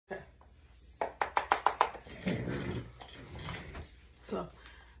So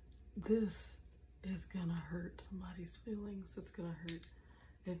this is gonna hurt somebody's feelings. It's gonna hurt.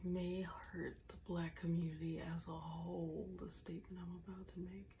 It may hurt the Black community as a whole, the statement I'm about to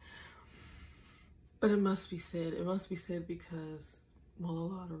make. But it must be said. It must be said because, well, a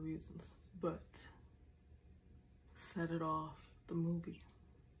lot of reasons. But Set It Off, the movie.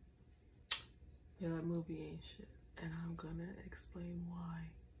 Yeah, that movie ain't shit. And I'm gonna explain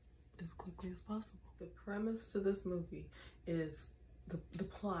why as quickly as possible. The premise to this movie is, the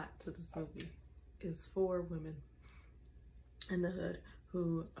plot to this movie is 4 women in the hood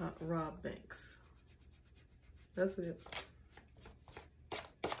who rob banks. That's it.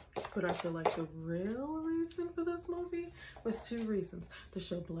 But I feel like the real reason for this movie was 2 reasons. To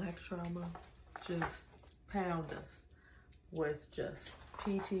show Black trauma, just pound us with just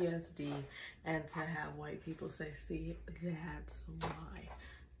PTSD, and to have white people say, see, that's why.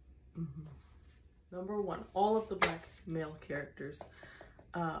 Number 1, all of the Black male characters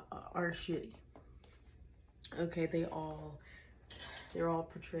are shitty. Okay, they're all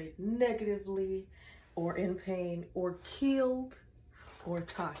portrayed negatively, or in pain, or killed, or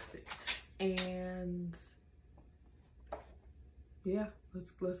toxic. And yeah,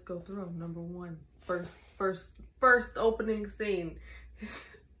 let's go through them. Number 1, first opening scene.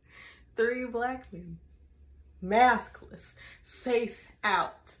 3 Black men, maskless, face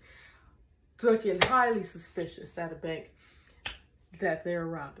out, looking highly suspicious at a bank that they're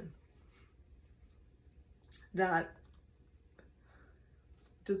robbing. Not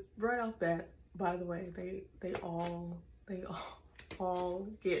just right off bat, by the way, they all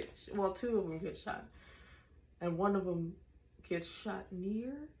get, well, 2 of them get shot, and one of them gets shot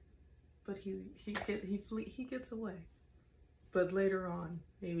near, but he gets away. But later on,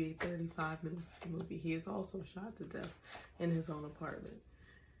 maybe 35 minutes of the movie, he is also shot to death in his own apartment.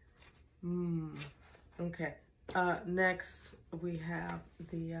 Okay. Next we have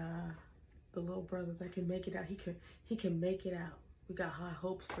the little brother that can make it out. He can make it out. We got high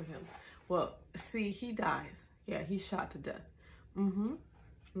hopes for him. Well, see, he dies. Yeah, he's shot to death.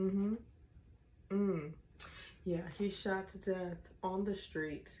 Yeah, he's shot to death on the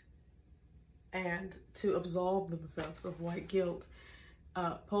street. And to absolve themselves of white guilt,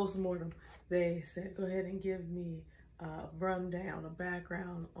 post-mortem, they said, go ahead and give me a rundown, a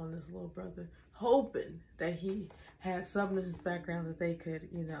background on this little brother, hoping that he had something in his background that they could,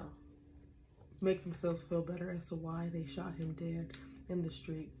 you know, make themselves feel better as to why they shot him dead in the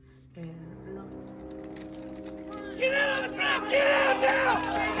street. And you know, get out of the ground! Get out now!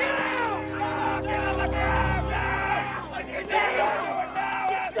 Get out! Get out of the ground now! Get down! Get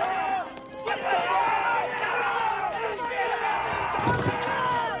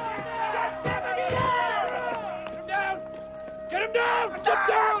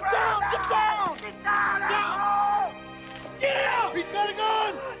down! Get out! He's got a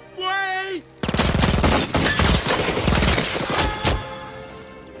gun! Wait!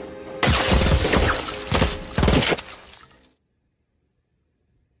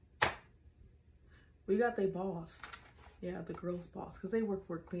 We got their boss. Yeah, the girl's boss, because they work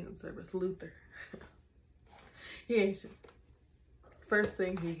for a cleaning service, Luther. He ain't shit. First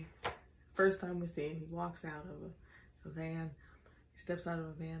time we see him, he walks out of a van. He steps out of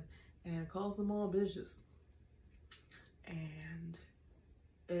a van and calls them all bitches. And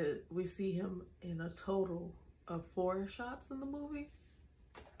we see him in a total of 4 shots in the movie.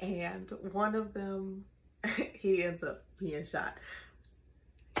 And one of them, he ends up being shot.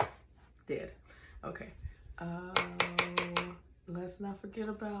 Dead. Okay. Let's not forget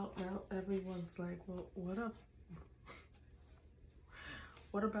about, now everyone's like, well,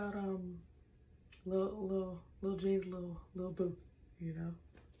 what about Lil J's little boo, you know?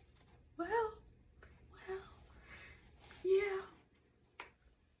 Well, yeah.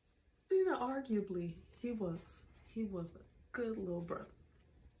 You know, arguably he was a good little brother.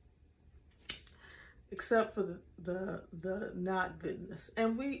 Except for the not goodness.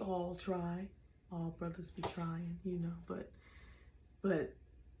 And we all try. All brothers be trying, you know, but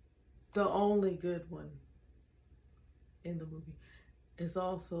the only good one in the movie is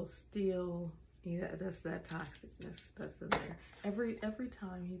also still, yeah, that's that toxicness that's in there. Every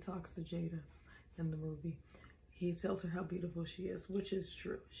time he talks to Jada in the movie, he tells her how beautiful she is, which is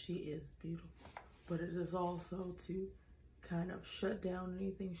true. She is beautiful. But it is also to kind of shut down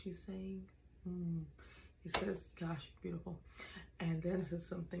anything she's saying. He says, gosh, you're beautiful. And then says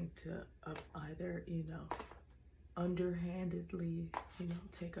something to either, you know, underhandedly, you know,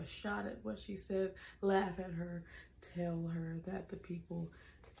 take a shot at what she said, laugh at her, tell her that the people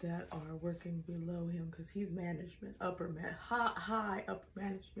that are working below him, because he's management, high upper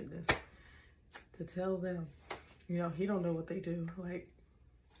management, to tell them, you know, he don't know what they do. Like,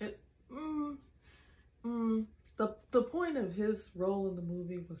 it's, the point of his role in the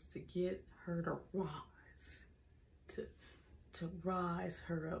movie was to get her to rise, to rise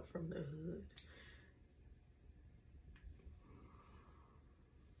her up from the hood.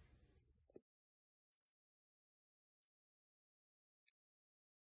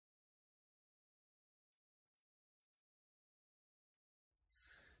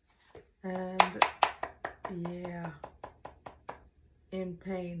 And yeah, in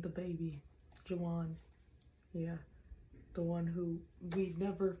pain, the baby, Juwan, yeah, the one who we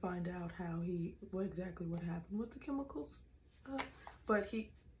never find out what exactly what happened with the chemicals, but he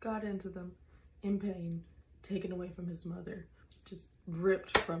got into them in pain, taken away from his mother, just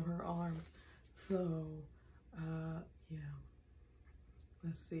ripped from her arms. So, yeah.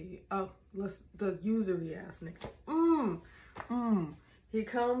 Let's see. Oh, the usury ass nigga.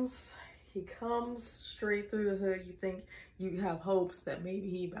 He comes straight through the hood. You think you have hopes that maybe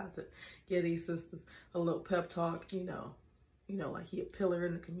he about to give these sisters a little pep talk, you know, like he a pillar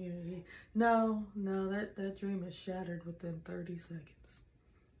in the community. No, that dream is shattered within 30 seconds.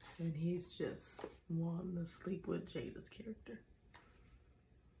 And he's just wanting to sleep with Jada's character.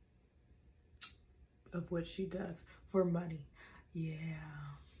 Of what she does for money. Yeah.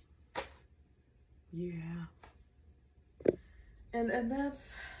 And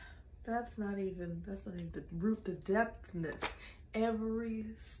that's not even the root, the depthness. Every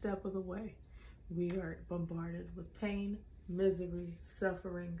step of the way, we are bombarded with pain, misery,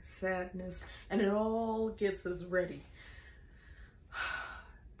 suffering, sadness, and it all gets us ready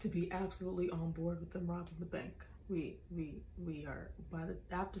to be absolutely on board with them robbing the bank. We are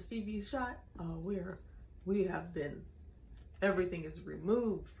after Stevie's shot, we have been, everything is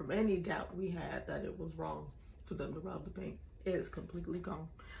removed from any doubt we had that it was wrong for them to rob the bank. It is completely gone.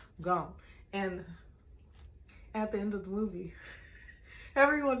 And at the end of the movie,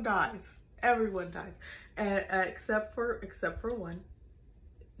 everyone dies. And, except for one,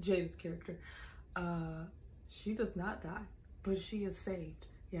 Jada's character. She does not die, but she is saved.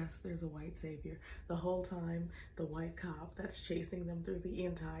 Yes, there's a white savior. The whole time, the white cop that's chasing them through the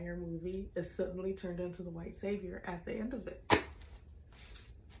entire movie is suddenly turned into the white savior at the end of it.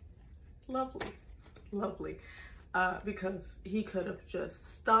 Lovely. Because he could have just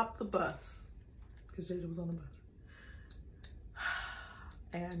stopped the bus, because Jada was on the bus,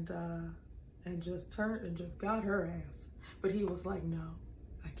 and just turned and just got her ass. But he was like, no,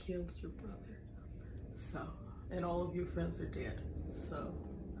 I killed your brother. So, and all of your friends are dead. So,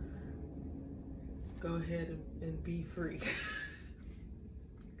 go ahead and be free.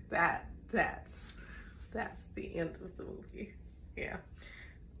 That's the end of the movie. Yeah.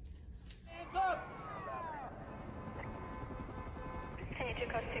 Hands up!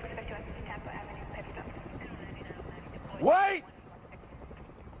 Wait!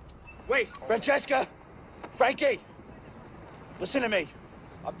 Wait, Francesca! Frankie! Listen to me.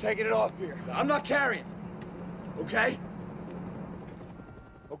 I'm taking it off here. I'm not carrying. Okay?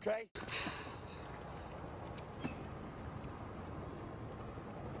 Okay?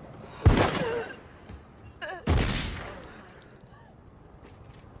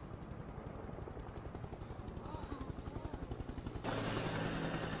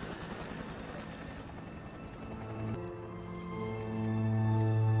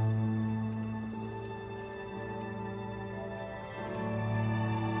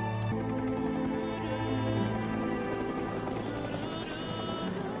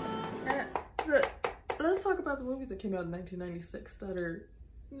 Let's talk about the movies that came out in 1996 that are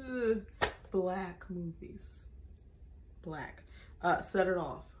black movies. Black. Set It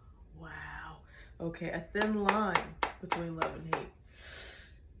Off. Wow. Okay, a thin line between love and hate.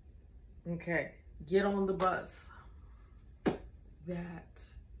 Okay, Get on the Bus. That.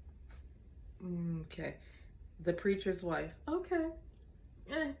 Okay. The Preacher's Wife. Okay.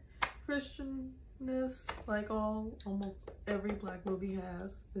 Christianness, like almost every black movie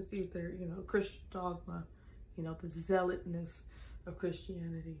has. It's either, you know, Christian dogma, you know, the zealotness of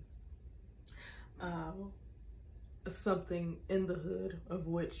Christianity. Something in the hood of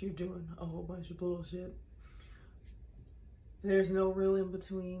which you're doing a whole bunch of bullshit. There's no real in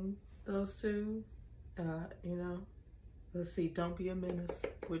between those two. You know, let's see, Don't Be a Menace,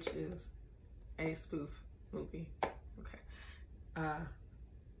 which is a spoof movie. Okay.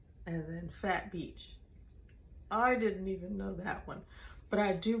 And then Fat Beach. I didn't even know that one, but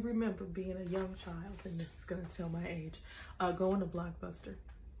I do remember being a young child, and this is gonna tell my age, going to Blockbuster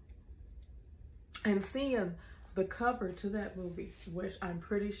and seeing the cover to that movie, which I'm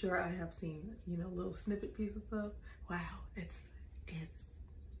pretty sure I have seen, you know, little snippet pieces of. Wow, it's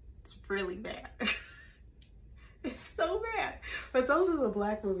really bad. It's so bad. But those are the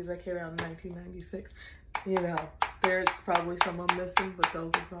black movies that came out in 1996. You know, there's probably some I'm missing, but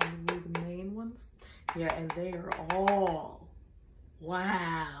those are probably the main ones. Yeah, and they are all,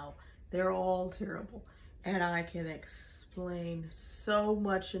 wow, they're all terrible. And I can explain so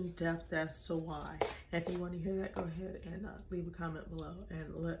much in depth as to why. And if you want to hear that, go ahead and leave a comment below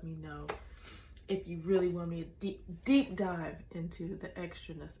and let me know if you really want me to deep dive into the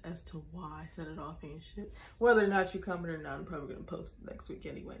extraness as to why I set it off ain't shit. Whether or not you comment or not, I'm probably going to post it next week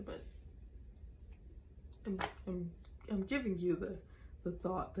anyway, but I'm giving you the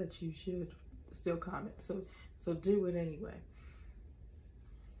thought that you should still comment. So do it anyway.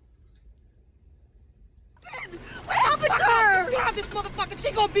 What happened to her? Drive this motherfucker.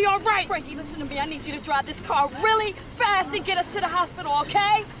 She gonna be all right. Frankie, listen to me. I need you to drive this car really fast and get us to the hospital,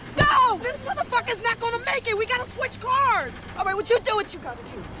 okay? Go! This motherfucker's not gonna make it. We gotta switch cars. All right, what you do, what you gotta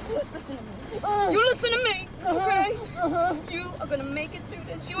do. Listen to me. You listen to me, okay? You are gonna make it through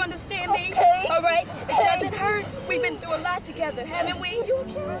this. You understand me? Okay. All right? It doesn't hurt. We've been through a lot together, haven't we? You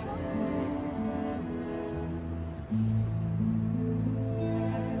okay?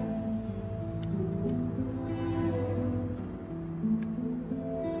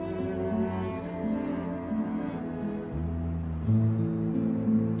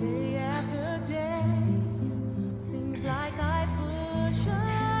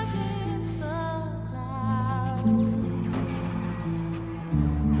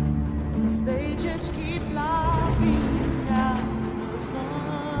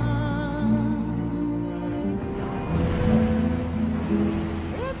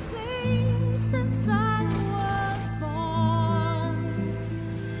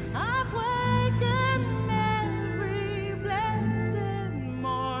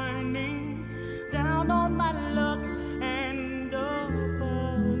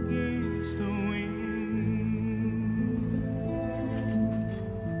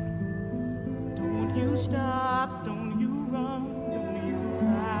 Stop, don't you run, don't you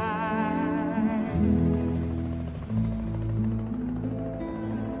hide.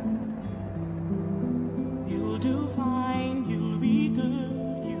 You'll do fine, you'll be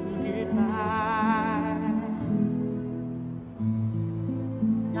good, you'll get by.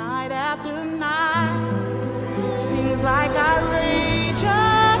 Night after night, seems like I rage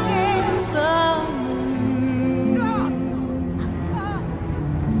against the moon.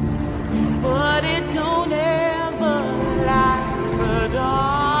 But it don't ever light the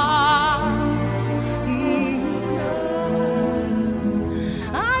dark.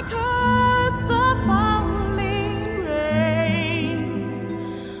 I curse the falling rain,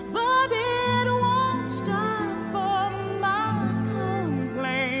 but it won't stop for my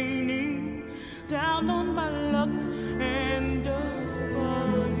complaining. Down on my luck and up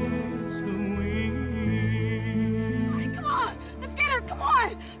against the wind. All right, come on. Let's get her. Come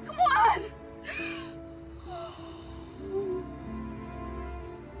on. Come on.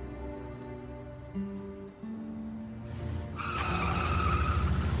 I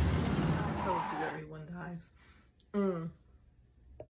told you everyone dies.